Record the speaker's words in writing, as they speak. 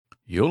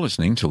You're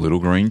listening to Little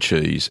Green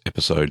Cheese,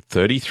 episode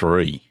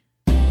 33.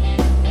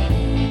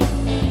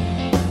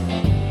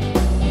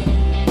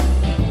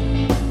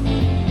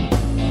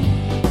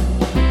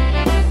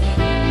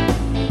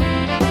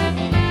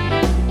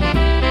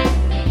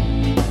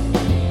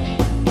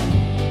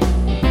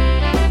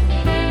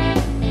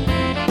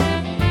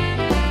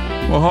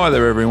 Well, hi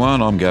there,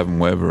 everyone. I'm Gavin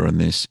Weber,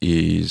 and this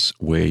is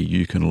where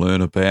you can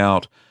learn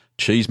about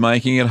cheese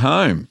making at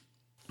home.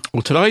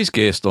 Well, today's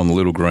guest on the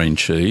Little Green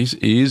Cheese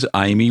is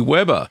Amy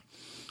Weber.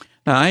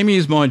 Now, Amy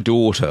is my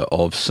daughter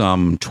of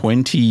some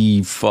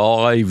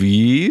 25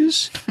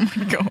 years. Oh,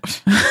 my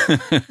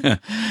God.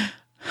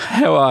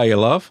 How are you,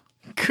 love?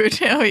 Good,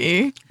 how are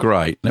you?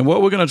 Great. Now,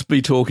 what we're going to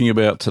be talking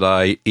about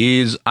today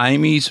is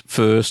Amy's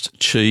first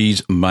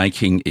cheese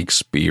making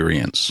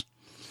experience.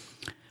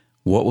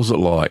 What was it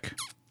like?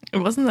 It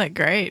wasn't that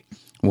great.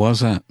 What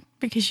was that?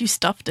 Because you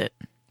stuffed it.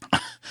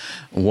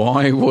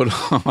 Why would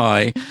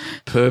I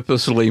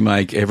purposely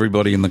make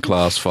everybody in the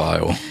class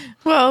fail?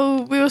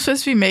 Well, we were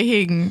supposed to be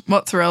making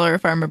mozzarella,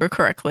 if I remember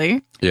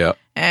correctly. Yeah.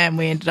 And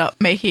we ended up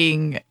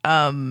making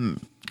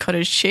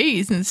cottage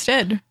cheese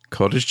instead.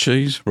 Cottage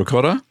cheese?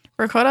 Ricotta?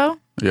 Ricotta?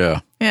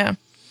 Yeah. Yeah.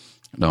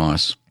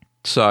 Nice.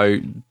 So,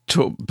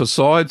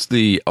 besides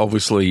the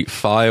obviously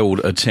failed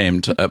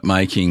attempt at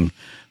making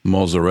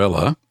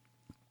mozzarella,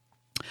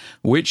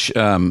 which,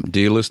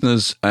 dear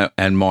listeners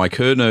and my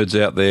curd nerds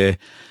out there,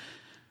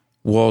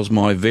 was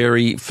my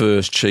very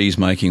first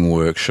cheese-making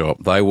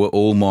workshop. They were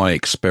all my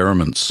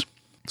experiments.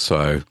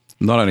 So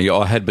not only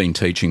I had been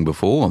teaching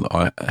before,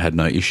 I had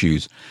no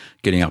issues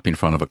getting up in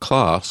front of a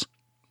class,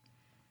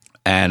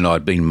 and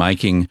I'd been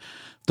making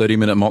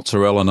 30-minute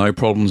mozzarella, no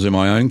problems in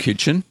my own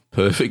kitchen,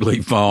 perfectly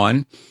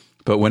fine.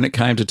 But when it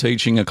came to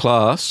teaching a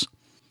class,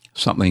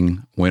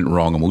 something went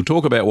wrong. And we'll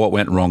talk about what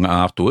went wrong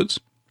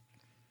afterwards,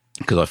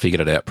 because I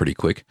figured it out pretty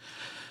quick.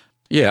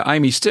 Yeah,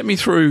 Amy, step me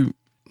through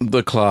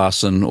the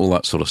class and all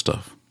that sort of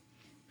stuff.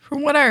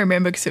 From what I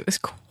remember, because it was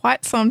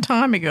quite some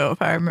time ago,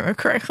 if I remember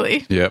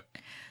correctly. Yep.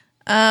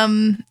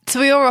 So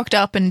we all rocked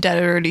up and Dad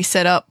had already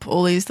set up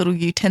all these little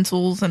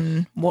utensils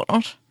and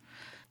whatnot.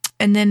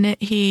 And then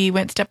he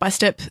went step by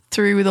step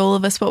through with all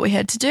of us what we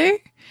had to do.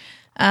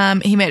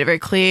 He made it very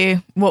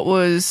clear what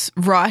was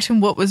right and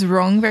what was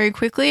wrong very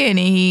quickly, and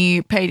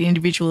he paid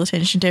individual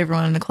attention to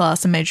everyone in the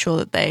class and made sure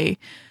that they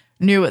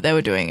knew what they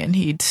were doing, and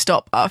he'd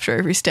stop after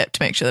every step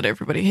to make sure that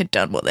everybody had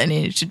done what they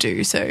needed to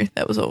do. So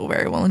that was all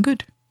very well and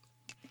good.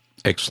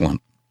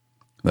 Excellent.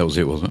 That was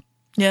it, wasn't it?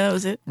 Yeah, that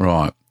was it.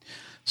 Right.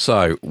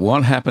 So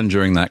what happened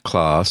during that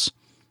class,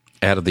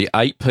 out of the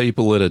 8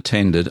 people that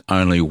attended,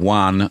 only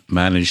one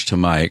managed to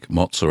make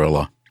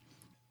mozzarella.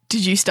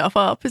 Did you stuff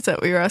up? Is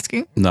that what you're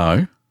asking?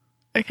 No.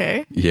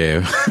 Okay.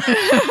 Yeah.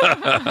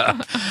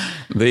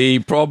 The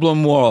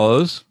problem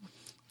was,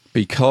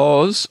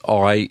 because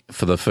I,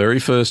 for the very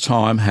first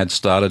time, had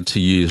started to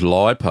use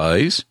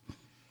lipase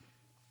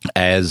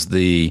as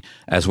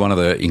one of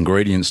the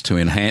ingredients to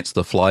enhance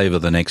the flavour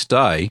the next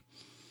day,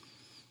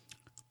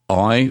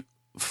 I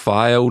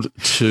failed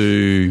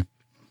to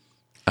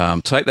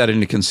take that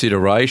into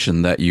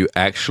consideration that you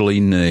actually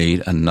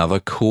need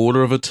another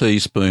 1/4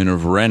 teaspoon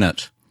of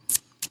rennet.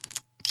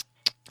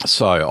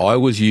 So I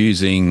was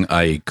using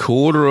a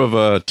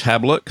 1/4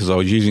 tablet because I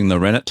was using the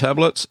rennet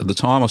tablets at the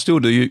time. I still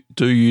do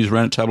use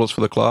rennet tablets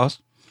for the class.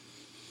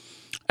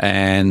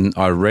 And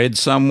I read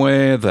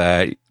somewhere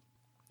that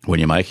when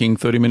you're making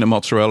 30-minute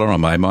mozzarella, I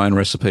made my own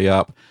recipe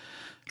up,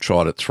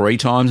 tried it 3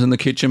 times in the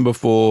kitchen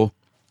before,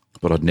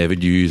 but I'd never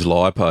used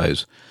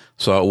lipase.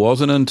 So it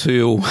wasn't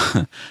until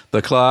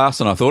the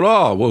class, and I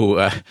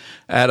thought,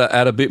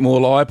 add a bit more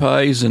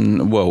lipase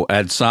and,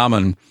 add some,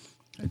 and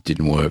it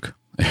didn't work.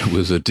 It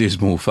was a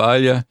dismal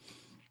failure.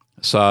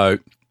 So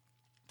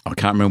I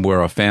can't remember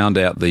where I found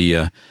out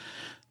the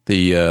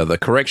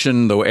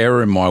correction, the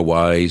error in my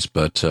ways,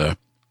 but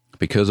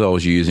because I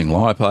was using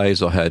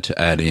lipase, I had to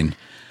add in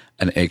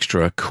an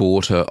extra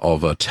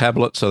 1/4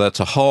 tablet. So that's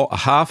a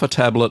 1/2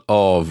 tablet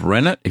of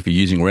rennet if you're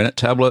using rennet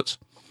tablets,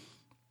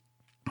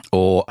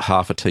 or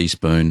 1/2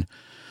 teaspoon,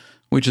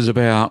 which is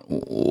about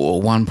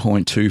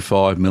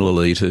 1.25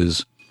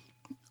 millilitres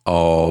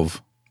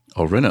of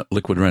rennet,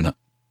 liquid rennet.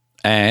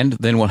 And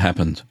then what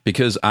happened?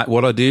 Because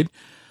what I did,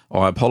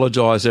 I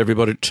apologised to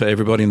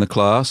everybody in the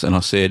class, and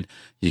I said,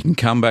 you can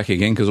come back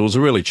again, because it was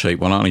a really cheap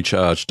one. I only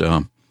charged,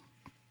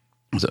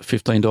 was it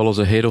 $15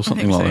 a head or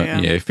something like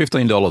that? Yeah,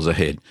 $15 a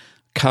head,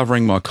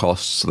 covering my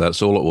costs.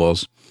 That's all it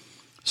was.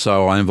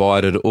 So I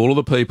invited all of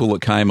the people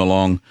that came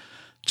along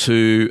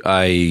to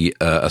a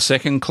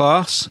second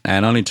class,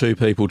 and only 2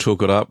 people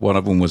took it up. One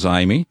of them was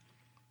Amy,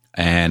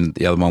 and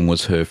the other one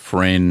was her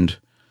friend.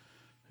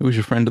 Who was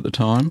your friend at the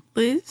time?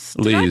 Liz.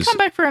 Did I come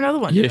back for another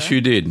one? Yes,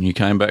 you did. You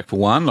came back for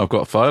one. I've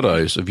got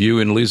photos of you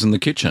and Liz in the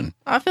kitchen.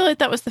 I feel like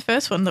that was the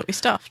first one that we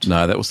stuffed.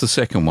 No, that was the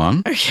second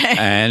one. Okay.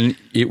 And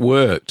it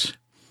worked.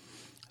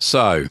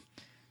 So,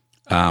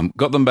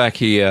 got them back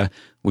here.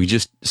 We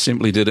just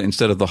simply did it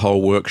instead of the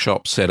whole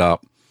workshop set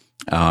up.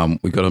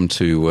 We got them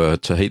to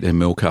heat their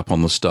milk up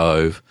on the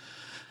stove,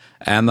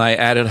 and they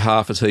added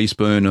 1/2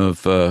 teaspoon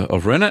of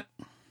rennet,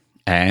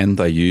 and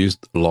they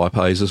used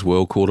lipase as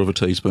well, quarter of a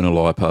teaspoon of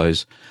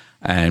lipase,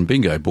 and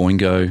bingo,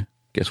 boingo,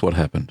 guess what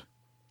happened?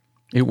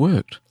 It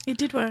worked. It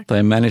did work.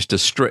 They managed to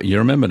stretch. You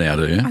remember now,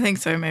 do you? I think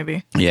so,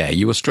 maybe. Yeah,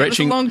 you were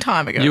stretching. It was a long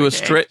time ago. You were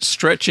okay.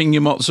 stretching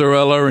your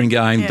mozzarella and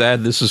going,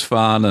 Dad, this is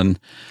fun,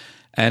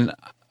 and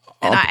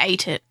I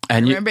ate it.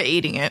 and I you- remember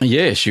eating it.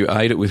 yes, you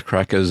ate it with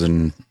crackers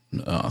and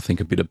I think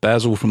a bit of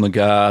basil from the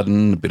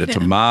garden, a bit of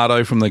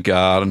tomato from the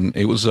garden.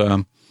 It was, I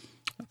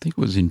think it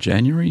was in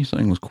January.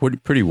 Something was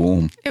pretty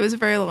warm. It was a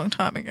very long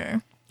time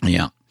ago.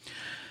 Yeah.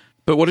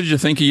 But what did you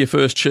think of your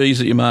first cheese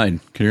that you made?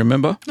 Can you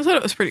remember? I thought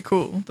it was pretty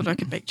cool that I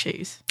could bake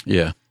cheese.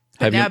 Yeah.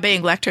 But now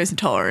being lactose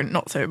intolerant,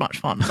 not so much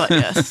fun, but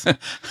yes.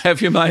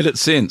 Have you made it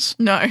since?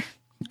 No.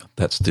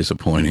 That's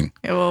disappointing.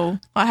 Yeah, well,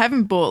 I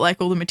haven't bought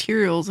like all the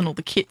materials and all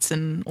the kits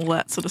and all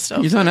that sort of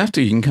stuff. You don't have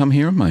to. You can come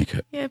here and make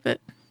it. Yeah, but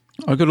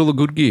I got all the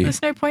good gear.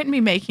 there's no point in me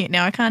making it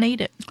now. I can't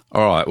eat it.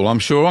 All right. Well, I'm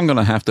sure I'm going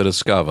to have to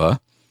discover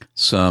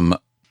some,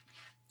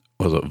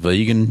 was it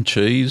vegan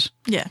cheese?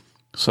 Yeah.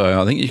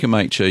 So I think you can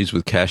make cheese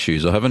with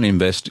cashews. I haven't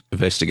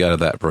investigated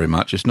that very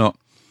much. It's not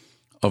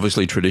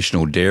obviously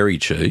traditional dairy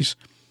cheese,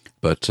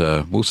 but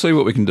we'll see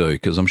what we can do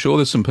because I'm sure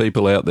there's some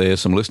people out there,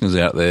 some listeners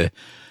out there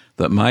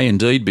that may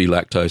indeed be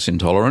lactose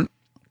intolerant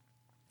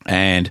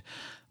and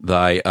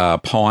they are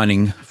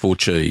pining for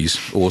cheese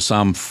or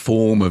some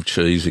form of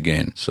cheese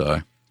again.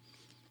 So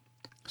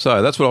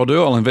that's what I'll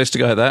do. I'll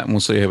investigate that and we'll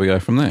see how we go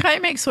from there. Can't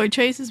you make soy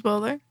cheese as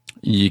well, though?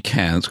 You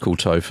can. It's called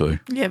tofu.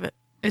 Yeah, but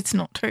it's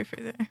not tofu,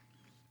 though.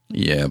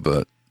 Yeah,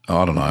 but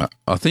I don't know.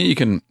 I think you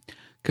can,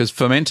 because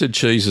fermented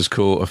tofu is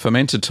called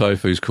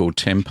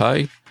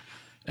tempeh,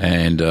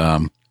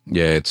 and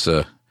it's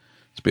a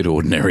bit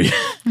ordinary.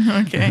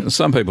 Okay.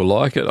 Some people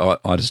like it.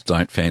 I just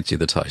don't fancy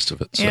the taste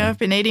of it. So. Yeah, I've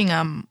been eating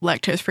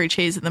lactose-free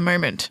cheese at the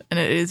moment, and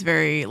it is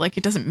very,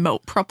 it doesn't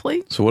melt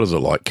properly. So what is it,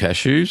 like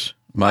cashews?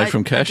 Made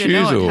from cashews?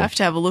 I don't know. Or? I'd have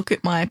to have a look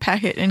at my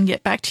packet and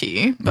get back to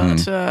you.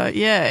 But,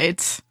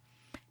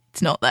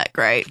 it's not that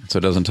great. So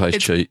it doesn't taste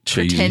cheesy?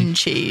 Pretend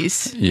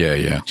cheese.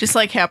 Yeah. Just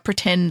like how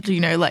pretend,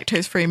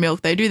 lactose-free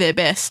milk, they do their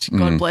best.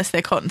 God bless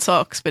their cotton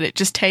socks, but it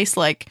just tastes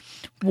like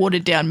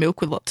watered-down milk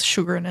with lots of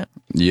sugar in it.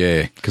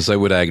 Yeah, because they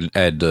would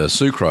add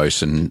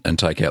sucrose and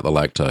take out the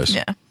lactose.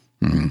 Yeah.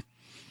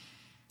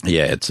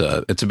 Yeah, it's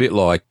a bit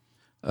like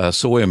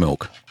soya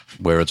milk,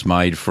 where it's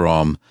made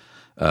from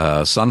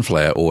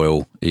sunflower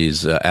oil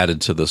is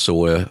added to the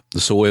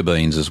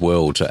soybeans as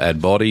well to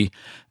add body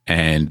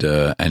and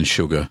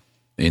sugar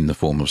in the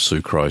form of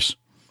sucrose.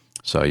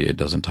 So, yeah, it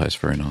doesn't taste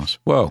very nice.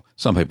 Well,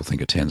 some people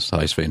think it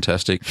tastes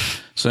fantastic.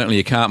 Certainly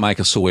you can't make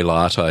a soy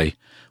latte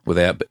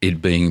without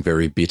it being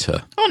very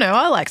bitter. Oh, no,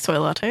 I like soy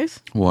lattes.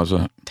 Why is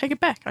that? Take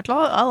it back.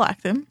 I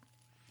like them.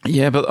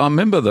 Yeah, but I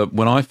remember that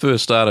when I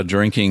first started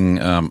drinking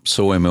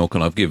soy milk,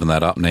 and I've given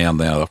that up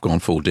now I've gone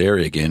full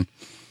dairy again,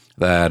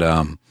 that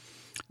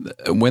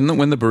when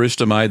the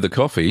barista made the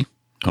coffee,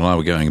 I know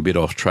we're going a bit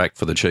off track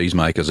for the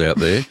cheesemakers out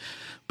there,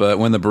 but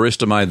when the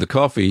barista made the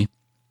coffee,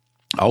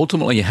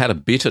 ultimately it had a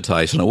bitter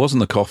taste, and it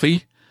wasn't the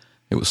coffee.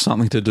 It was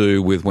something to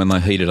do with when they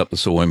heated up the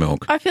soy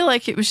milk. I feel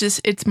like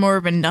it's more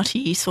of a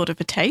nutty sort of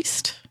a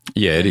taste.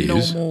 Yeah, it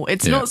is. Normal.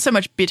 It's not so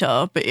much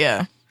bitter, but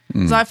yeah.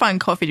 Because I find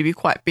coffee to be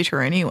quite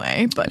bitter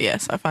anyway, but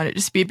yes, I find it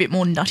just to be a bit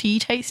more nutty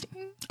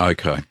tasting.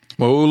 Okay.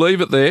 Well, we'll leave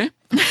it there.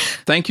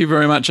 Thank you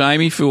very much,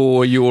 Amy,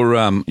 for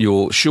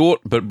your short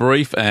but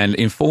brief and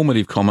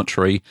informative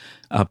commentary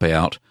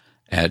about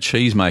our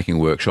cheese-making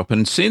workshop.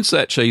 And since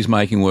that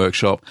cheese-making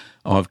workshop,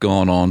 I've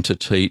gone on to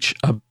teach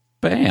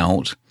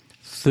about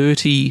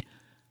 30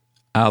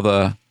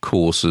 other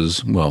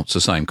courses. Well, it's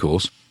the same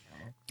course,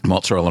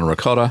 mozzarella and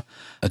ricotta,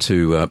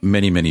 to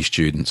many, many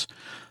students.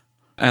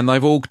 And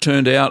they've all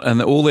turned out,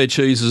 and all their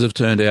cheeses have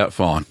turned out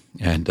fine,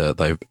 and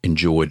they've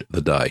enjoyed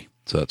the day.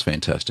 So that's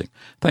fantastic.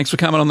 Thanks for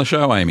coming on the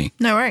show, Amy.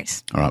 No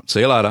worries. All right,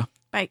 see you later.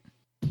 Bye.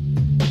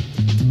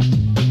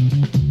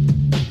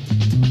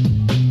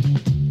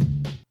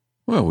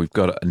 Well, we've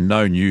got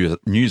no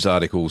news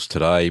articles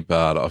today,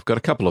 but I've got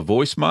a couple of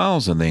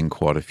voicemails and then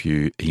quite a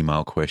few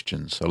email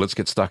questions. So let's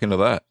get stuck into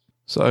that.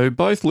 So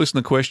both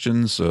listener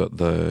questions,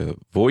 the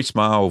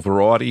voicemail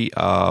variety,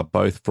 are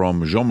both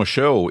from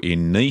Jean-Michel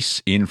in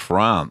Nice in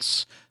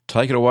France.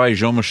 Take it away,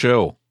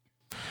 Jean-Michel.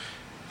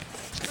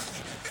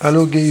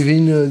 Hello,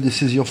 Gavin.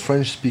 This is your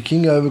French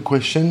speaking. I have a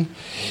question.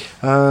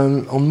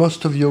 On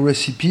most of your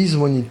recipes,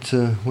 when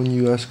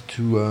you ask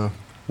to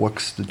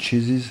wax the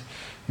cheeses,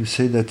 you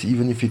say that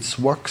even if it's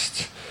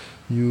waxed,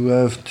 we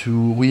have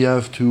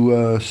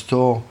to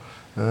store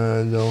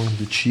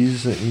the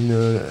cheese in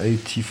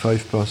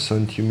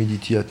 85%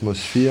 humidity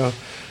atmosphere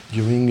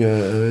during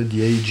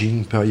the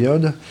aging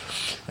period.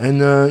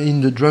 And in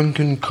the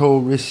Drunken Co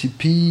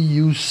recipe,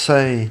 you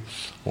say,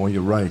 or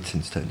you write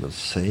instead of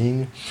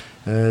saying,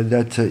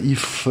 that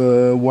if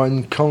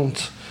one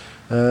can't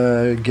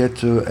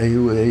get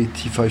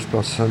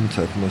 85%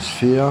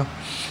 atmosphere,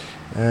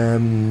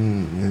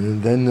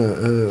 then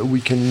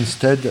we can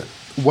instead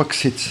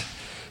wax it.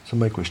 So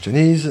my question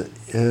is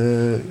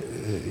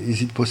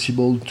it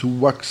possible to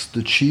wax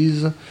the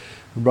cheese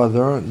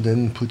rather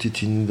than put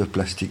it in the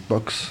plastic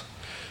box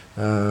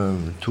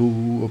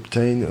to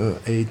obtain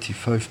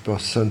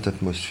 85%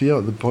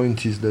 atmosphere. The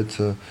point is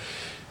that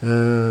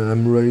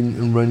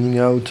I'm running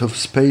out of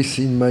space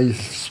in my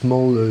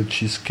small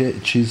cheese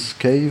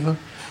cave,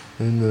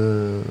 and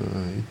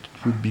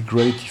it would be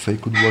great if I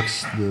could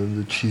wax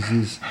the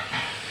cheeses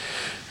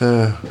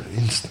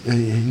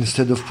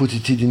instead of put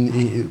it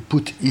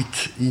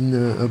in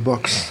a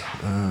box.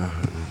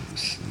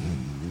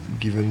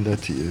 Given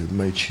that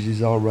my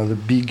cheeses are rather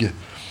big.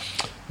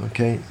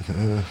 Okay,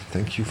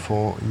 thank you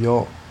for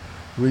your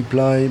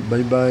reply.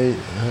 Bye bye.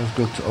 I've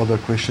got other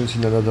questions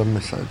in another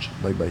message.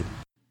 Bye bye.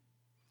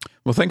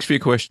 Well, thanks for your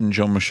question,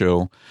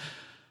 Jean-Michel.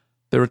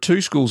 There are two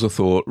schools of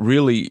thought,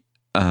 really.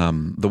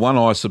 The one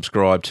I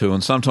subscribe to,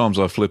 and sometimes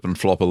I flip and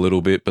flop a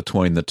little bit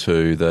between the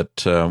two,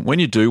 that when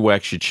you do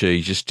wax your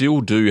cheese, you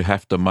still do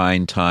have to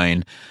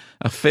maintain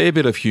a fair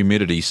bit of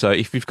humidity. So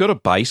if you've got a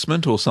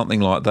basement or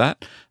something like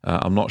that,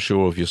 I'm not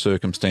sure of your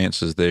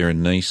circumstances there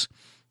in Nice,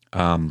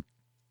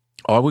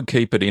 I would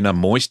keep it in a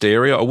moist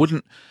area. I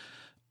wouldn't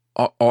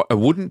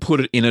put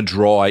it in a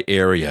dry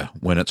area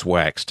when it's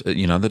waxed.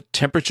 The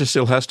temperature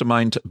still has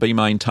to be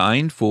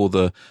maintained for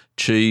the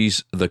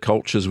cheese, the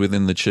cultures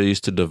within the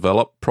cheese to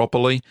develop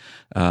properly,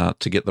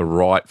 to get the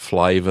right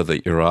flavour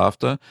that you're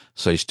after.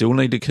 So you still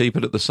need to keep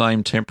it at the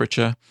same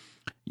temperature.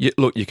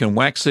 Look, you can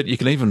wax it. You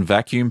can even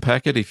vacuum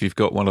pack it if you've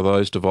got one of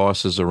those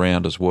devices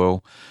around as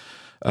well.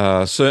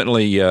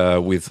 Certainly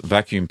with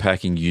vacuum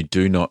packing, you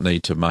do not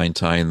need to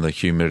maintain the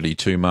humidity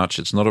too much.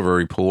 It's not a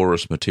very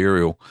porous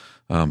material,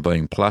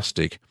 being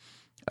plastic,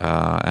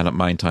 and it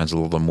maintains a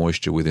lot of the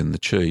moisture within the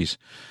cheese.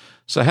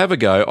 So have a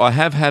go. I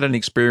have had an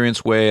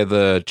experience where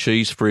the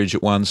cheese fridge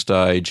at one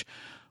stage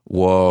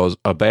was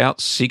about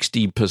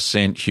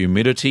 60%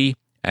 humidity,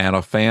 and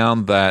I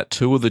found that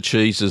two of the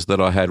cheeses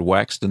that I had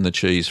waxed in the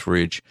cheese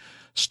fridge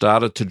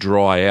started to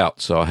dry out,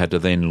 so I had to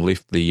then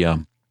lift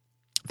the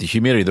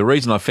humidity. The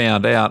reason I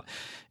found out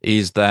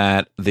is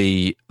that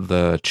the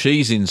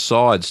cheese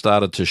inside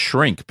started to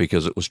shrink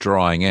because it was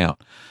drying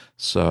out.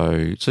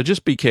 So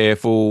just be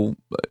careful.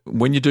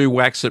 When you do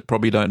wax it,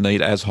 probably don't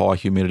need as high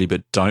humidity,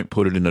 but don't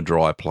put it in a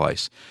dry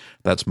place.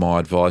 That's my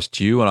advice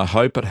to you, and I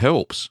hope it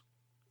helps.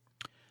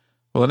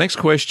 Well, the next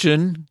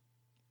question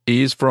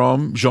is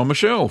from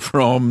Jean-Michel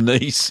from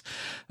Nice.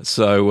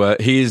 So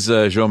here's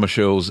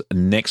Jean-Michel's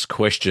next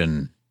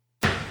question.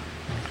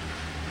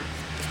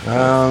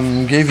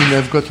 Gavin,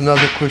 I've got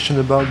another question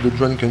about the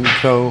drunken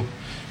cow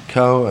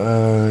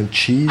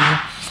cheese.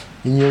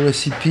 In your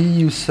recipe,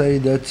 you say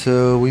that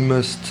we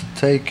must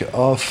take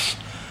off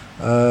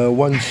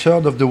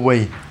 1/3 of the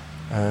whey.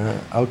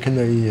 How can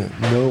I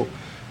know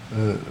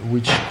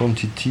which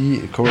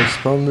quantity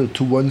corresponds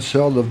to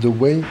 1/3 of the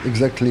whey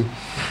exactly?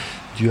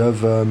 Do you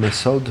have a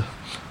method?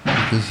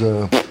 Because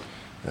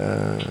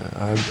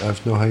I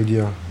have no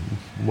idea.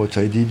 What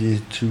I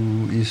did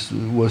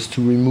was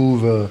to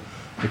remove a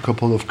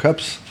couple of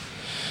cups,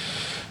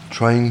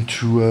 trying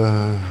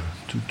to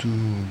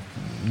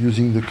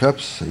using the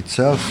cups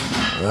itself,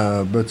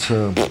 but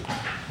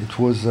it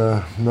was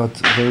not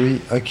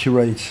very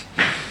accurate.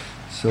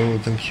 So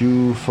thank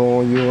you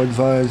for your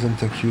advice and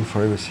thank you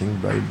for everything.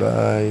 Bye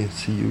bye.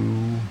 See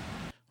you.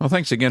 Well,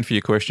 thanks again for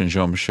your question,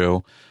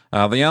 Jean-Michel.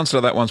 The answer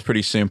to that one's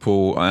pretty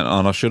simple,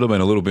 and I should have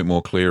been a little bit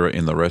more clearer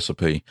in the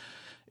recipe,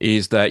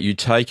 is that you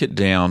take it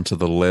down to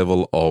the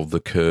level of the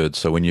curds.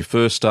 So when you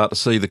first start to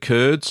see the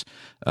curds,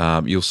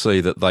 you'll see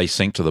that they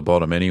sink to the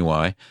bottom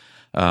anyway.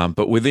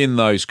 But within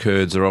those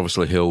curds, they're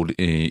obviously held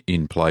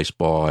in place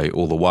by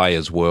all the whey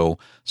as well.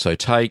 So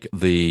take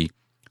the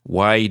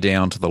whey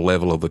down to the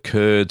level of the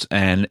curds,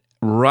 and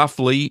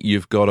roughly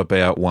you've got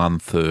about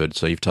 1/3.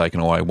 So you've taken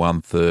away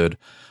 1/3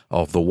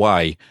 of the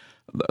whey.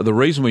 The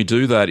reason we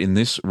do that in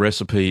this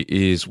recipe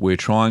is we're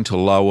trying to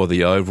lower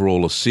the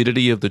overall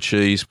acidity of the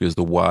cheese because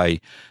the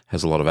whey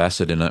has a lot of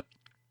acid in it.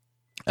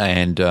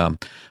 And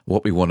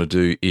what we want to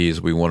do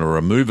is we want to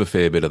remove a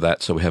fair bit of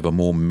that so we have a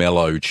more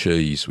mellow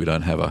cheese. We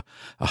don't have a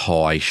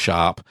high,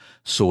 sharp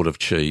sort of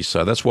cheese.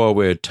 So that's why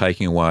we're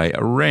taking away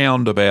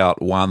around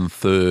about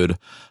 1/3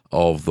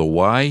 of the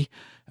whey.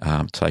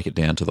 Take it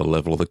down to the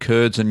level of the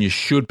curds and you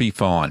should be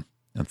fine.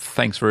 And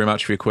thanks very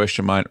much for your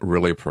question, mate.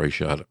 Really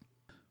appreciate it.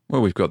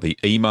 Well, we've got the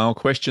email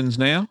questions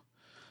now.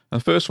 The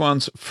first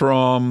one's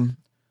from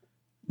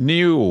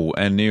Neil,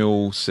 and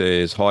Neil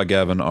says, "Hi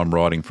Gavin, I'm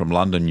writing from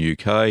London,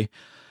 UK.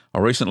 I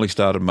recently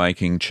started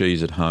making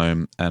cheese at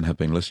home and have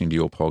been listening to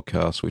your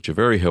podcasts, which are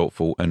very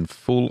helpful and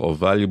full of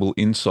valuable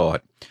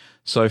insight.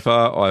 So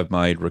far, I've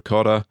made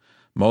ricotta,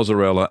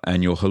 mozzarella,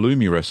 and your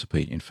halloumi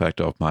recipe. In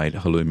fact, I've made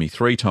halloumi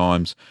 3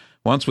 times,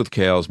 once with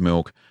cow's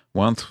milk,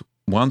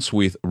 once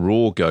with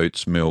raw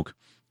goat's milk,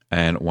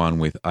 and one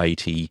with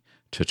 80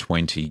 to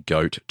 20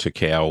 goat to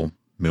cow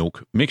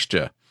milk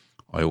mixture.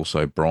 I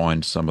also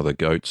brined some of the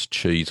goat's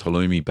cheese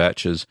halloumi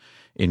batches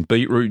in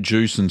beetroot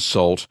juice and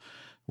salt,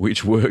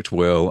 which worked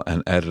well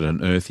and added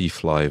an earthy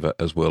flavour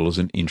as well as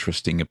an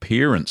interesting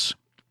appearance.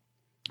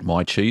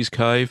 My cheese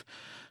cave,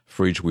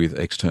 fridge with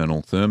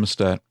external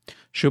thermostat,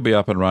 should be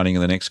up and running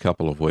in the next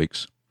couple of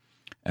weeks,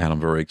 and I'm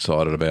very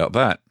excited about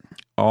that.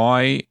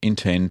 I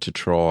intend to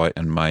try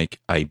and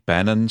make a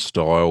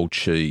Bannon-style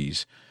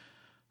cheese,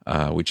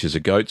 which is a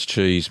goat's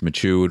cheese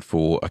matured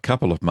for a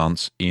couple of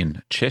months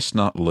in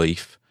chestnut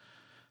leaf,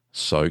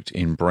 soaked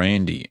in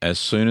brandy. As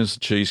soon as the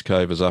cheese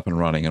cave is up and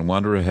running, and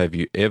wonder, have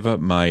you ever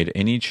made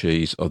any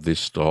cheese of this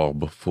style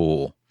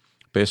before?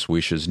 Best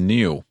wishes,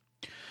 Neil.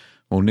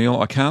 Well,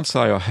 Neil, I can't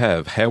say I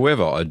have.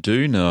 However, I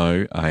do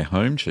know a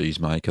home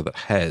cheese maker that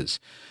has.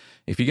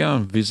 If you go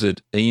and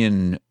visit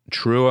Ian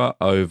Truer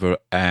over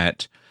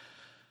at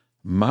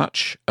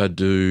Much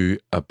Ado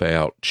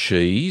About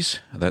Cheese,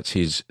 that's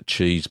his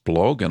cheese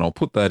blog, and I'll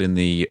put that in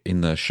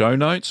the show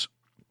notes.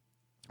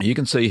 You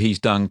can see he's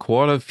done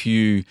quite a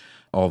few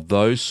of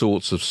those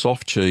sorts of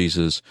soft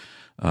cheeses,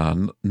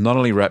 not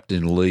only wrapped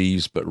in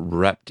leaves but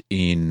wrapped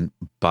in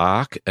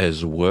bark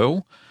as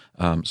well.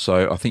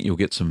 So I think you'll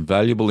get some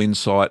valuable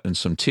insight and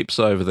some tips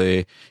over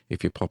there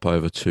if you pop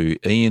over to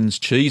Ian's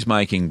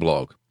cheese-making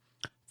blog.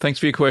 Thanks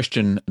for your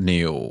question,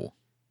 Neil.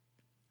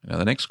 Now,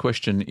 the next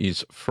question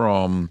is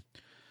from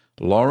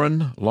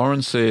Lauren.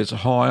 Lauren says,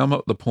 hi, I'm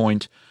at the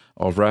point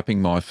of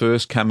wrapping my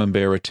first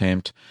camembert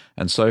attempt,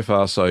 and so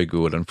far so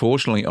good.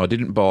 Unfortunately, I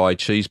didn't buy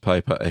cheese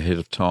paper ahead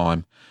of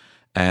time,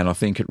 and I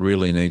think it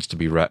really needs to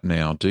be wrapped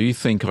now. Do you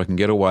think I can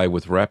get away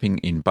with wrapping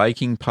in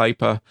baking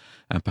paper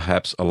and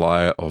perhaps a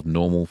layer of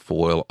normal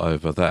foil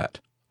over that?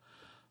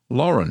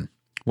 Lauren.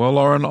 Well,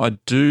 Lauren, I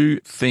do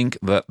think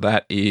that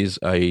that is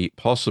a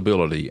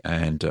possibility,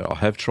 and I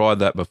have tried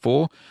that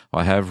before.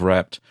 I have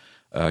wrapped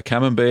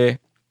camembert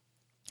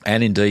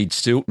and indeed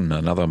Stilton,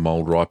 another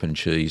mould-ripened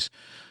cheese,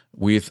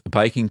 with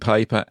baking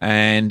paper,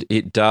 and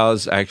it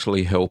does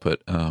actually help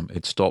it.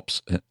 It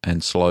stops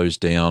and slows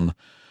down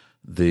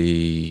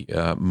the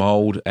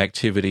mould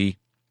activity,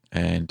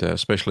 and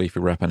especially if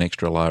you wrap an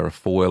extra layer of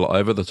foil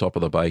over the top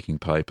of the baking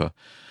paper,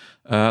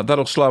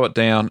 that'll slow it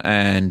down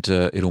and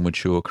it'll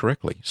mature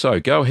correctly.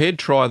 So go ahead,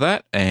 try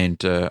that, and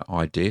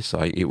I dare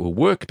say it will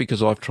work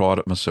because I've tried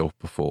it myself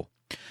before.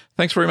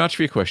 Thanks very much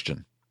for your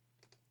question.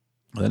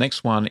 The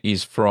next one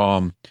is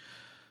from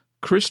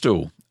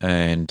Crystal,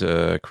 and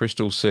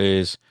Crystal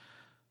says,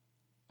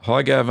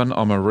 hi Gavin,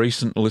 I'm a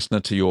recent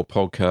listener to your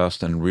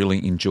podcast and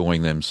really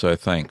enjoying them, so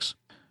thanks.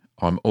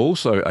 I'm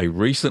also a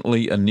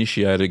recently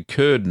initiated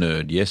curd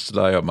nerd.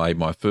 Yesterday I made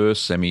my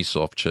first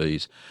semi-soft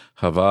cheese,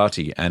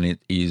 Havarti, and it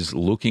is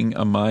looking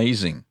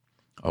amazing.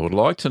 I would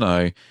like to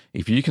know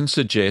if you can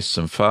suggest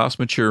some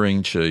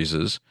fast-maturing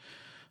cheeses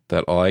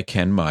that I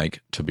can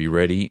make to be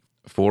ready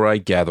for a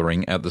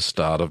gathering at the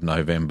start of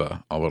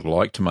November. I would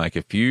like to make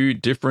a few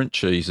different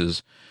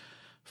cheeses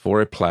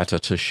for a platter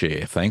to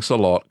share. Thanks a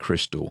lot,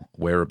 Crystal.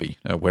 Werribee.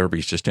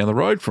 Werribee's just down the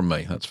road from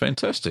me. That's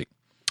fantastic.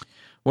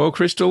 Well,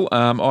 Crystal,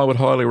 I would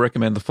highly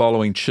recommend the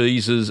following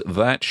cheeses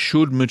that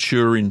should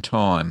mature in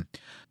time.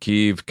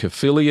 Give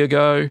Caerphilly a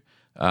go.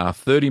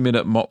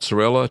 30-minute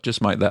mozzarella,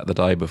 just make that the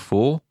day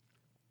before.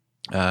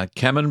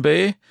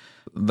 Camembert,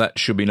 that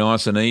should be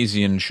nice and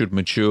easy and should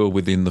mature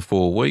within the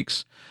 4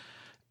 weeks.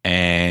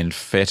 And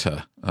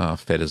feta.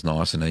 Feta's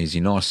nice and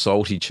easy. Nice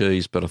salty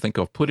cheese, but I think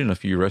I've put in a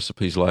few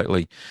recipes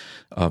lately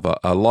of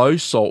a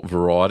low-salt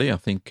variety. I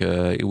think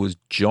it was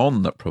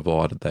John that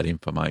provided that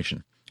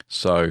information.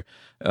 So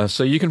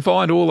you can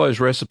find all those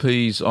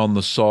recipes on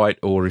the site,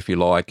 or if you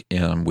like,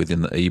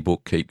 within the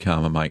ebook, Keep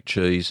Calm and Make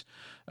Cheese.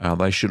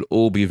 They should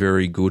all be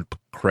very good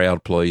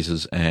crowd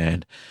pleasers,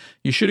 and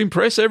you should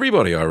impress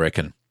everybody, I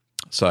reckon.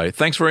 So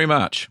thanks very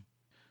much.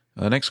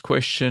 The next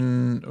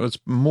question, it's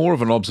more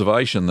of an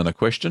observation than a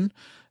question.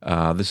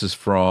 This is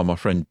from my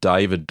friend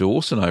David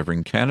Dawson over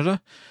in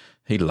Canada.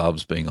 He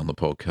loves being on the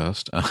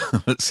podcast.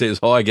 It says,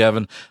 hi,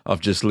 Gavin.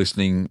 I've just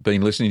been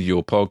listening to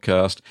your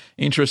podcast.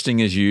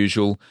 Interesting as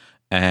usual,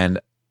 and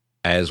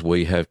as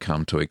we have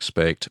come to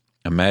expect.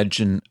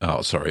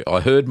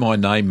 I heard my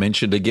name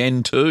mentioned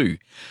again too.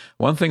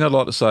 One thing I'd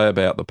like to say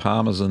about the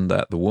Parmesan,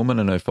 that the woman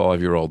and her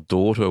 5-year-old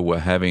daughter were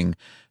having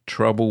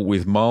trouble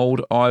with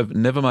mould. I've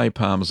never made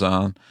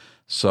Parmesan,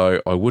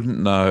 so I wouldn't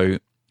know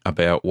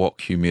about what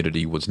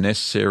humidity was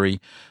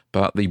necessary,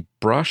 but the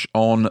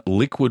brush-on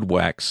liquid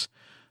wax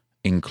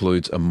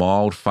includes a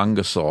mild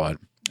fungicide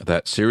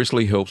that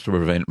seriously helps to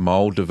prevent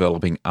mould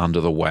developing under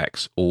the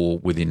wax or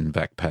within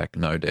VacPak,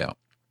 no doubt.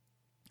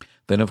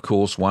 Then, of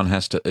course, one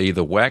has to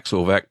either wax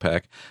or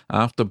VacPak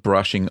after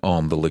brushing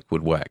on the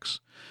liquid wax.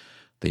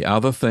 The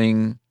other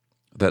thing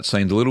that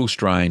seemed a little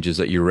strange is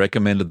that you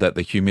recommended that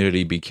the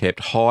humidity be kept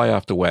high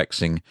after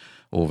waxing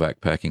or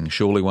VacPaking.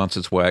 Surely once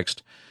it's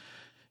waxed,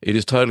 it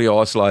is totally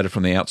isolated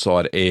from the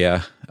outside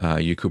air.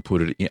 You could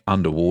put it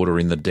underwater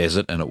in the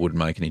desert and it wouldn't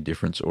make any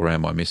difference, or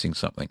am I missing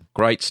something?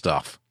 Great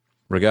stuff.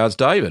 Regards,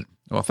 David.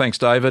 Well, thanks,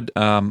 David.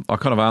 I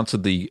kind of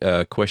answered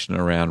the question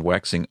around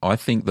waxing. I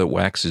think that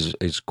wax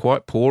is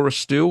quite porous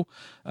still,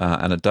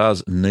 and it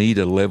does need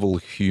a level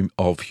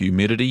of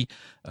humidity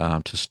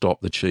to stop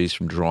the cheese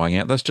from drying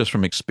out. That's just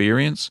from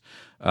experience.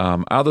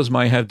 Others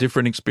may have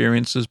different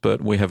experiences,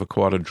 but we have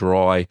quite a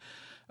dry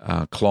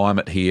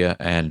climate here,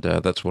 and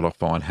that's what I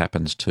find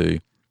happens to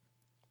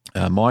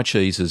my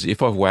cheeses.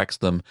 If I've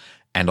waxed them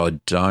and I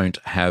don't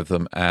have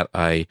them at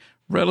a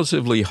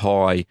relatively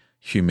high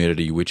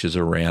humidity, which is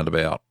around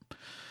about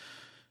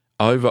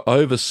over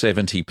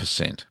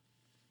 70%.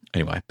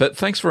 Anyway, but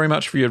thanks very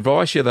much for your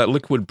advice. Yeah, that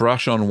liquid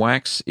brush on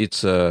wax,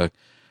 it's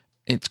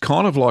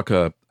kind of like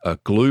a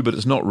glue, but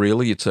it's not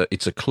really.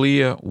 It's a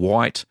clear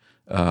white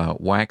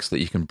wax that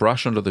you can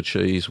brush onto the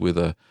cheese with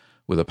a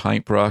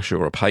paintbrush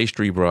or a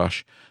pastry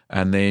brush,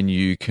 and then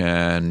you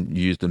can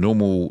use the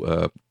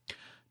normal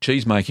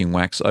cheese making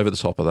wax over the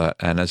top of that.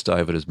 And as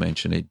David has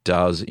mentioned, it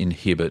does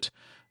inhibit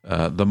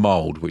the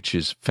mold, which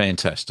is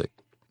fantastic.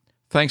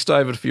 Thanks,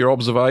 David, for your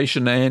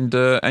observation and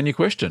your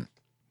question.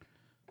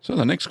 So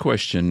the next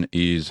question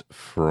is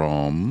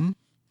from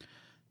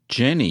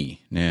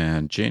Jenny.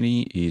 Now,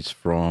 Jenny is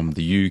from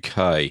the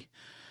UK,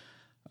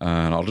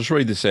 and I'll just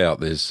read this out.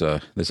 There's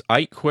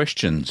 8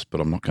 questions,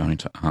 but I'm not going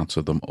to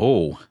answer them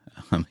all.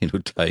 It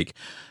would take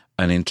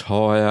an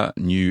entire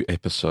new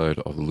episode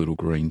of the Little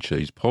Green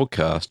Cheese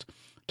podcast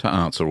to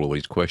answer all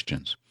these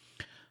questions.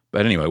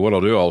 But anyway, what I'll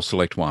do, I'll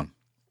select one,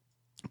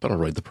 but I'll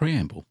read the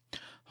preamble.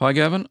 Hi,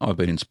 Gavin. I've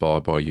been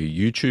inspired by your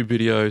YouTube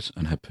videos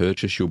and have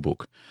purchased your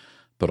book,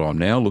 but I'm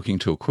now looking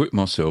to equip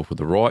myself with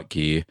the right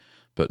gear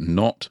but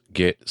not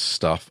get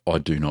stuff I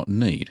do not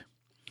need.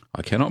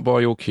 I cannot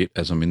buy your kit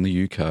as I'm in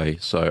the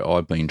UK, so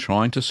I've been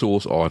trying to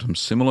source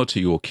items similar to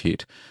your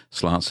kit /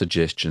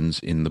 suggestions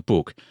in the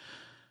book,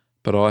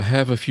 but I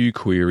have a few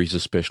queries,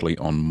 especially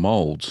on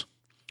moulds.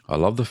 I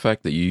love the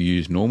fact that you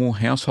use normal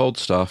household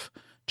stuff.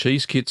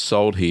 Cheese kits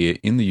sold here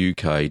in the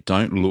UK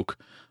don't look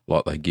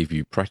like they give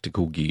you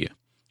practical gear,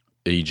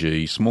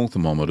 e.g. small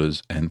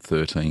thermometers and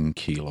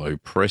 13-kilo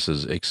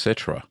presses,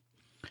 etc.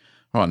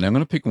 All right, now I'm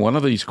going to pick one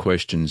of these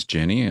questions,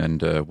 Jenny,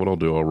 and what I'll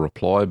do, I'll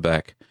reply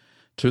back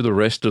to the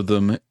rest of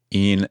them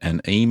in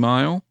an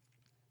email.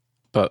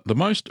 But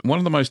one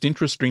of the most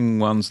interesting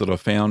ones that I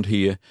found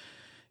here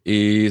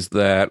is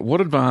that what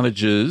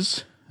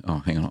advantages... Oh,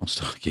 hang on, I'll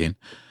start again.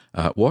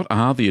 What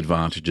are the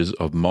advantages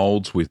of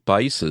moulds with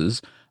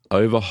bases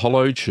over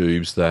hollow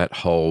tubes that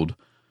hold,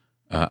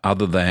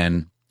 other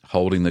than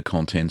holding the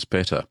contents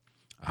better?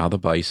 Are the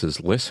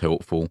bases less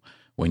helpful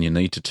when you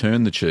need to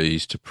turn the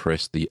cheese to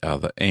press the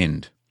other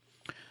end?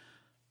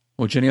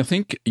 Well, Jenny, I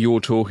think you're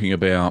talking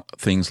about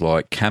things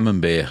like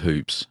camembert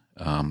hoops.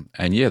 And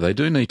yeah, they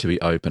do need to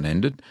be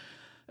open-ended.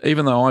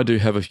 Even though I do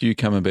have a few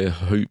camembert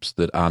hoops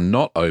that are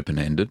not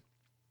open-ended,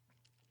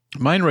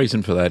 main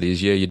reason for that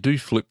is, yeah, you do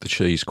flip the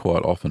cheese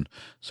quite often.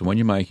 So when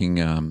you're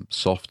making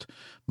soft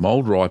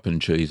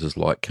mould-ripened cheeses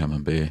like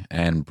camembert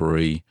and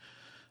brie,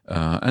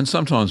 and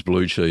sometimes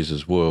blue cheese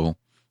as well,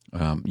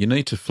 you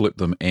need to flip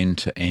them end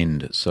to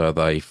end so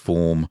they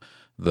form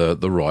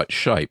the right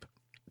shape.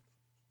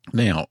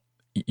 Now,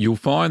 you'll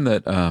find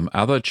that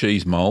other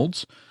cheese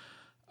moulds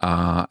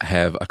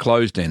have a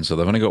closed end, so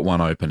they've only got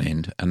one open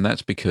end, and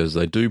that's because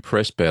they do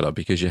press better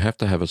because you have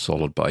to have a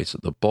solid base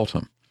at the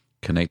bottom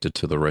connected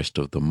to the rest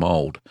of the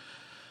mould.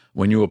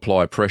 When you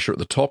apply pressure at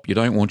the top, you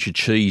don't want your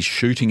cheese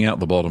shooting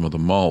out the bottom of the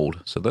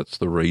mould, so that's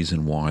the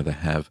reason why they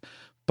have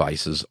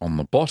bases on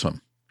the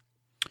bottom.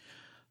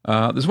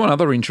 There's one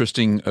other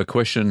interesting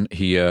question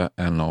here,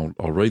 and I'll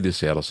read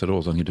this out. I said I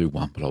was only going to do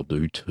one, but I'll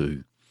do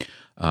 2.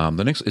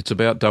 The next, it's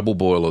about double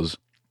boilers.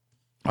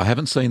 I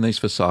haven't seen these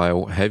for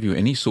sale. Have you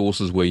any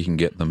sources where you can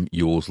get them?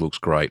 Yours looks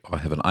great. I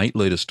have an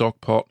 8-litre stock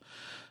pot,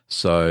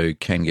 so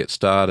can get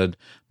started.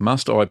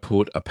 Must I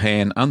put a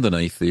pan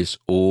underneath this,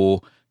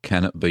 or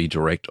can it be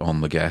direct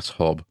on the gas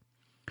hob?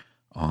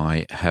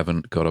 I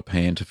haven't got a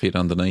pan to fit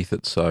underneath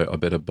it, so I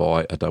better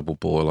buy a double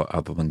boiler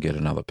other than get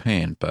another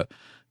pan, but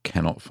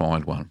cannot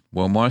find one.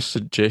 Well, my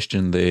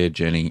suggestion there,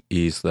 Jenny,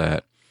 is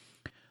that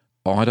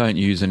I don't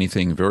use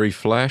anything very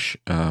flash.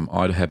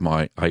 I'd have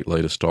my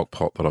 8-litre stock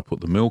pot that I put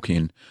the milk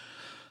in.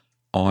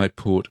 I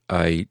put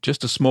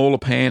just a smaller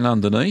pan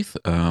underneath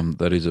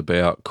that is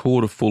about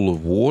quarter full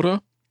of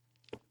water,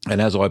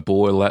 and as I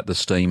boil that, the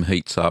steam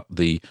heats up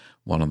the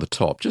one on the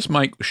top. Just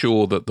make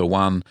sure that the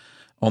one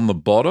on the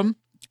bottom,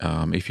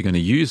 if you're going to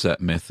use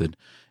that method,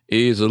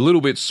 is a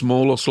little bit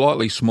smaller,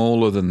 slightly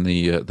smaller than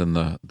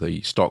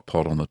the stock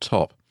pot on the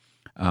top.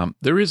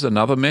 There is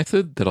another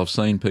method that I've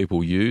seen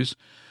people use,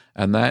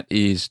 and that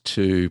is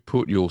to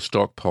put your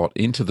stock pot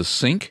into the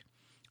sink,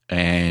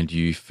 and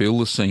you fill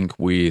the sink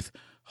with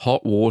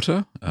hot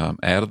water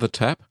out of the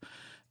tap,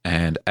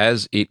 and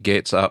as it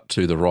gets up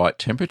to the right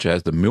temperature,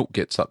 as the milk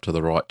gets up to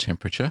the right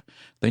temperature,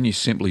 then you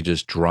simply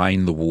just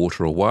drain the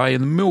water away,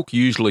 and the milk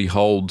usually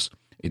holds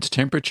its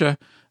temperature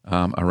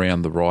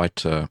around the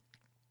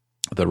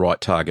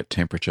right target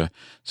temperature.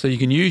 So you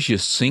can use your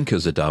sink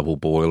as a double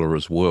boiler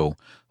as well.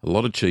 A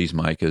lot of cheese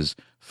makers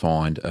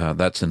find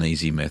that's an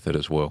easy method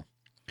as well.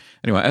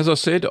 Anyway, as I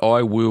said,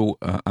 I will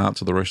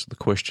answer the rest of the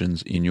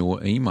questions in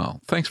your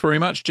email. Thanks very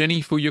much, Jenny,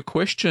 for your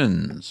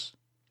questions.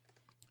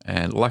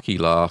 And lucky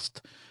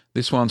last,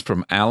 this one's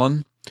from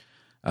Alan.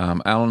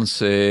 Alan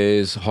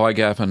says, Hi,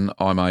 Gavin.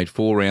 I made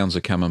 4 rounds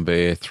of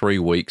camembert 3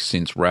 weeks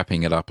since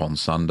wrapping it up on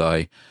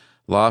Sunday.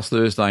 Last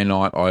Thursday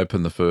night, I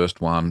opened the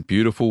first one.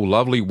 Beautiful,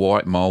 lovely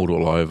white mould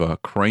all over,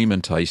 cream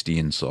and tasty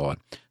inside.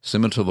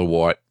 Similar to the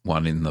white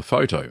one in the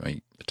photo.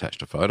 He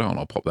attached a photo, and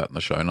I'll pop that in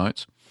the show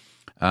notes.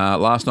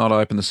 Last night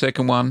I opened the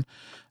second one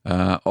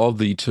of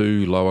the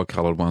two lower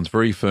coloured ones.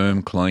 Very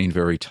firm, clean,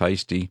 very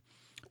tasty.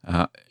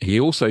 He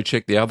also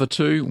checked the other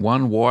two,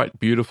 one white,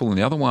 beautiful, and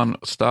the other one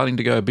starting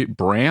to go a bit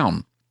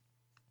brown.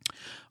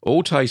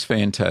 All taste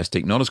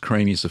fantastic, not as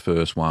creamy as the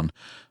first one,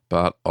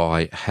 but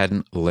I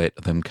hadn't let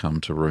them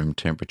come to room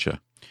temperature.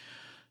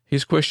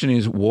 His question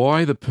is,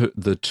 why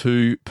the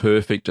two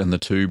perfect and the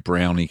two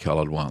brownie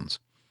coloured ones?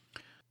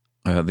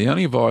 The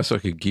only advice I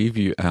could give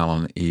you,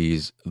 Alan,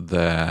 is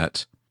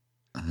that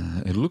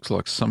it looks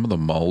like some of the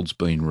mould's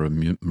been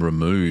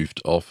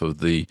removed off of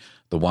the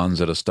ones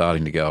that are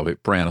starting to go a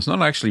bit brown. It's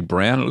not actually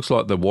brown. It looks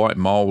like the white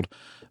mould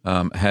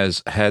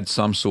has had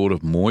some sort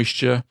of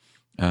moisture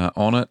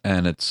on it,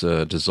 and it's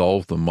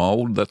dissolved the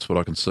mould. That's what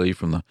I can see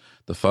from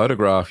the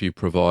photograph you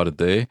provided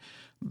there.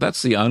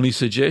 That's the only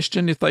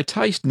suggestion. If they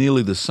taste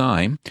nearly the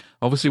same,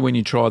 obviously when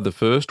you tried the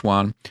first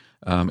one,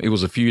 it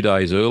was a few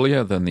days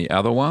earlier than the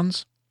other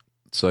ones.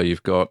 So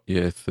you've got,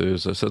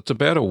 Thursday. So it's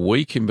about a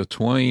week in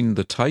between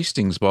the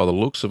tastings by the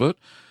looks of it,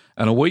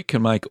 and a week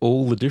can make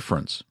all the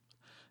difference.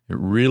 It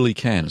really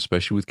can,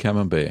 especially with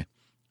Camembert.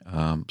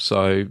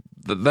 So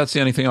that's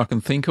the only thing I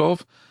can think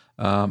of.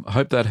 I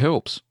hope that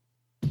helps.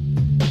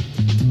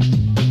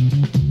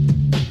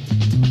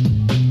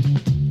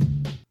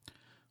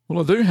 Well,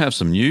 I do have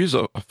some news.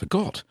 I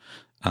forgot.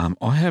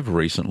 I have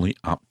recently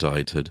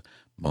updated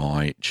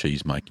my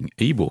cheese-making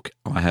ebook.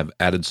 I have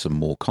added some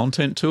more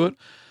content to it.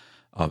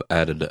 I've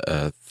added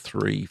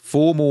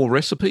 4 more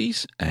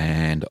recipes,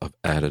 and I've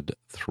added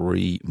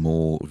 3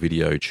 more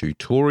video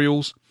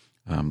tutorials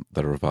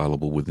that are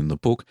available within the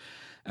book.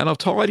 And I've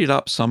tidied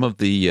up some of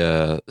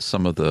the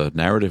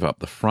narrative up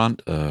the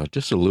front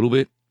just a little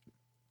bit.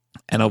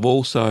 And I've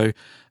also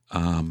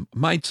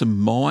made some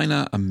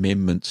minor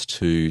amendments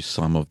to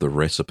some of the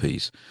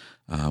recipes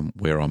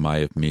where I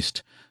may have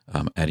missed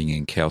adding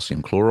in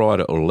calcium chloride,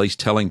 or at least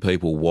telling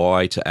people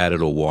why to add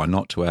it or why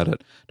not to add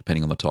it,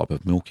 depending on the type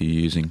of milk you're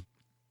using.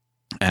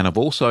 And I've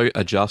also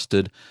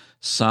adjusted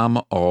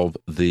some of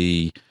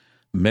the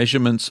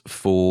measurements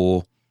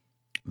for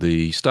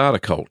the starter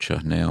culture.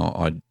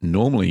 Now,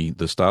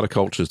 the starter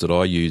cultures that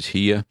I use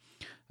here,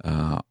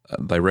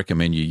 they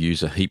recommend you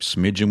use a heap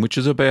smidgen, which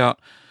is about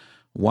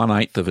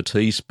 1/8 of a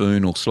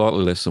teaspoon or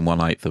slightly less than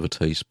 1/8 of a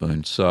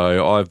teaspoon.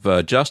 So I've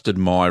adjusted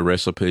my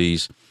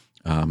recipes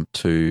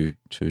to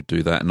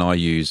do that, and I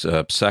use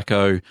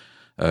Sacco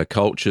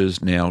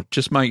cultures. Now,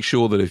 just make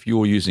sure that if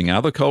you're using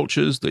other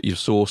cultures that you've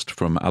sourced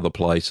from other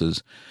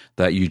places,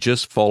 that you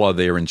just follow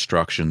their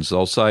instructions.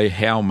 They'll say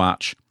how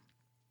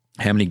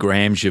many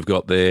grams you've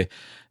got there,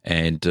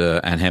 and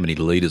how many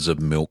litres of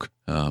milk.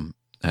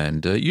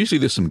 And usually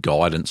there's some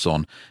guidance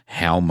on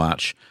how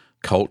much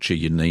culture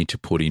you need to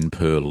put in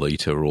per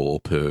litre or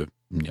per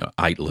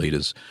 8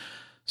 litres.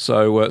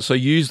 So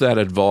use that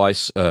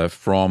advice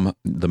from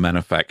the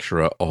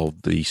manufacturer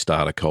of the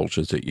starter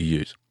cultures that you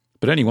use.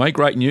 But anyway,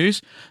 great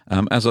news.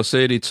 As I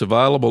said, it's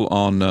available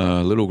on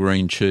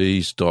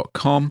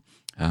littlegreencheese.com.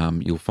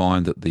 You'll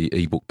find that the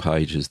ebook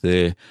page is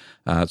there.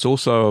 It's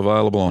also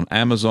available on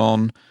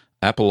Amazon,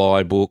 Apple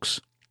iBooks.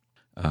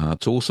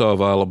 It's also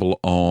available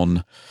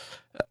on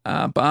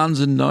Barnes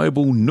 &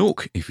 Noble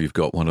Nook, if you've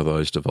got one of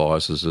those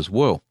devices as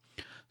well.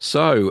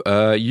 So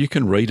you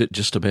can read it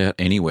just about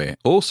anywhere.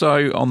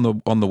 Also on the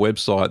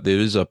website, there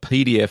is a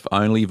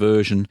PDF-only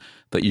version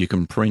that you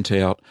can print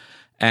out.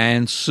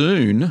 And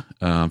soon,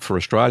 for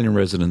Australian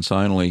residents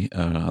only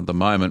at the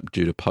moment,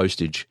 due to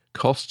postage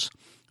costs,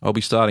 I'll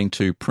be starting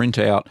to print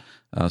out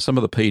some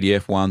of the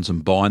PDF ones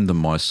and bind them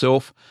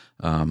myself.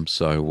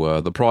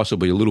 So the price will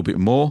be a little bit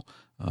more,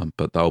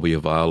 but they'll be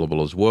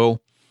available as well.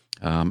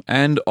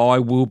 And I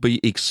will be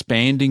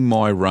expanding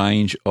my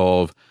range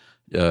of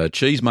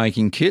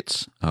cheese-making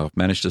kits. I've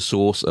managed to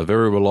source a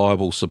very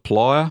reliable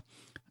supplier,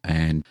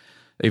 and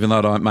even though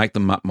I don't make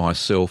them up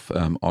myself,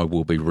 I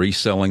will be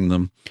reselling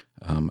them.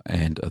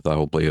 And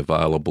they'll be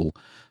available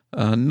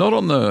not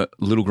on the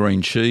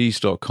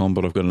littlegreencheese.com,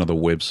 but I've got another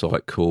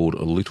website called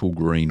Little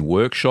Green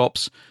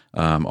Workshops.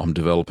 I'm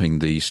developing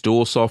the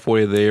store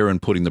software there and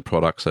putting the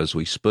products as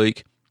we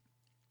speak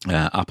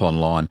up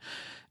online.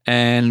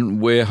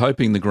 And we're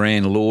hoping the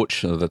grand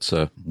launch, that's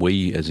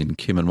we as in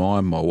Kim and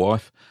my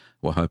wife,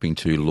 we're hoping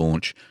to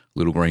launch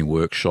Little Green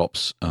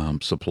Workshops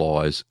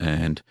supplies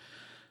and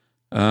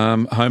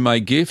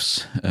homemade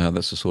gifts.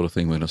 That's the sort of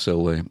thing we're going to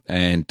sell there.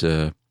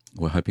 And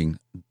we're hoping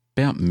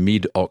about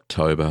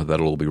mid-October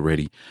that'll all be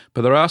ready.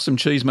 But there are some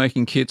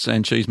cheese-making kits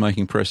and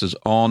cheese-making presses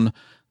on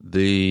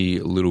the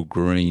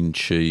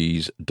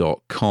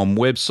littlegreencheese.com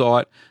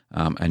website,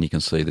 and you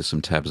can see there's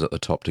some tabs at the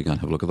top to go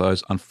and have a look at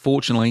those.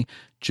 Unfortunately,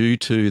 due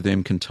to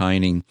them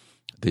containing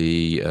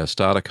the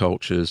starter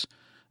cultures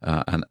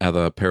and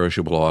other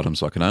perishable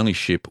items, I can only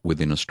ship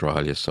within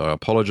Australia. So I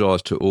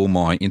apologise to all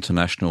my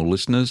international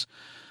listeners.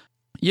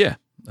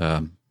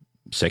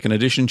 Second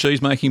edition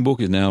cheese-making book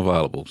is now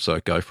available, so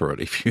go for it.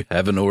 If you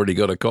haven't already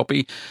got a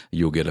copy,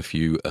 you'll get a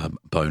few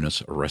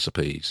bonus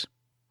recipes.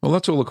 Well,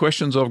 that's all the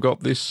questions I've got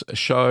this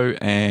show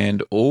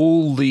and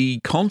all the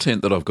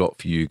content that I've got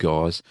for you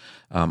guys.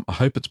 I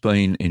hope it's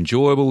been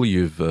enjoyable.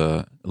 You've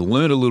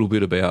learned a little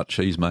bit about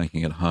cheese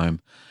making at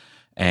home,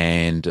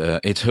 and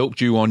it's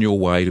helped you on your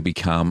way to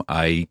become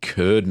a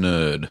curd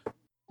nerd.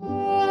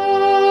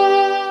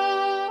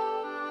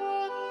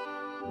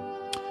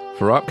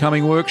 For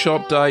upcoming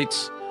workshop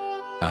dates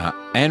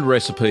and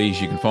recipes,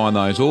 you can find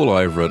those all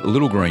over at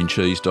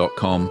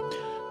littlegreencheese.com.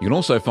 You can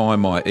also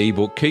find my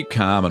ebook, Keep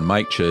Calm and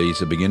Make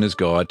Cheese, A Beginner's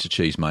Guide to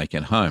Cheese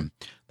Making at Home.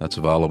 That's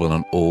available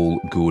in all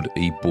good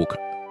ebook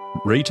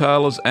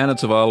retailers, and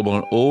it's available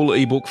in all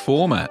ebook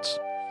formats.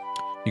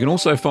 You can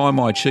also find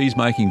my cheese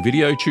making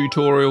video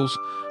tutorials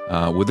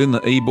within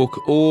the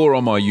ebook or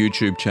on my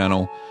YouTube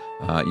channel.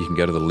 You can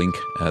go to the link.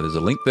 There's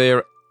a link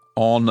there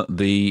on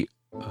the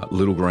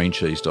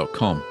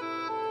littlegreencheese.com.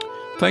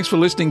 Thanks for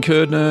listening,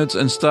 curd nerds,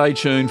 and stay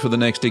tuned for the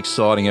next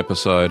exciting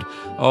episode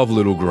of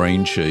Little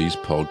Green Cheese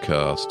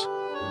Podcast.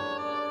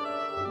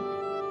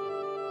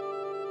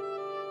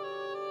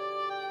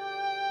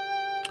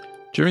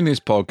 During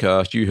this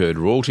podcast, you heard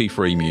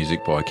royalty-free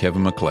music by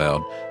Kevin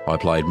MacLeod. I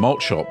played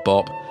Malt Shop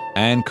Bop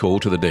and Call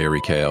to the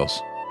Dairy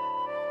Cows.